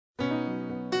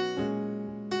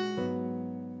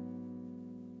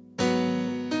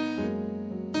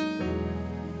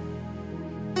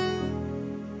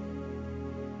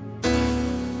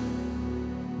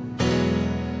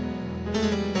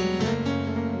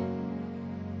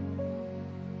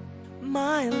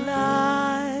my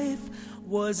life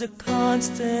was a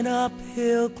constant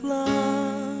uphill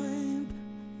climb.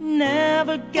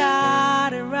 Never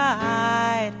got it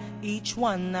right. Each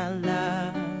one I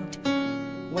loved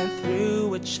went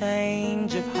through a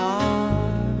change of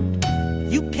heart.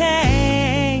 You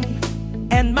came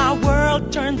and my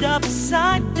world turned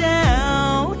upside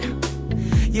down.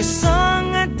 You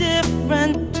sung a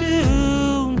different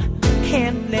tune.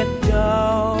 Can't let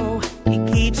go.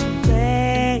 It keeps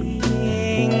playing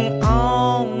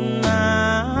on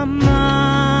my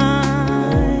mind.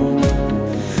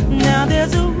 Now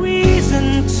there's a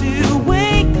reason to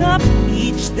wake up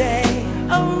each day,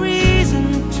 a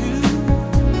reason to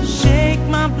shake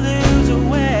my blues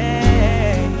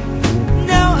away.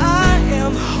 Now I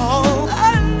am whole,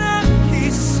 a lucky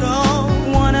soul.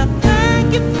 Wanna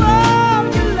thank you for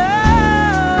your love.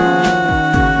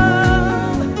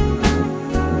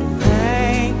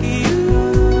 Thank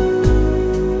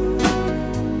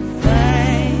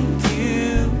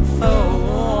you for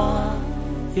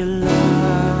your love.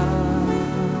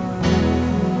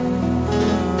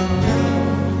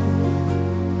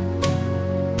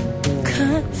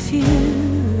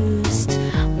 Confused,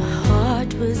 my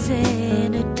heart was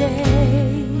in a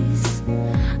daze.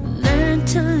 Learned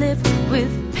to live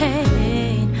with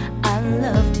pain. I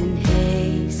loved in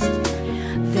haste,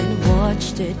 then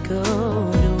watched it go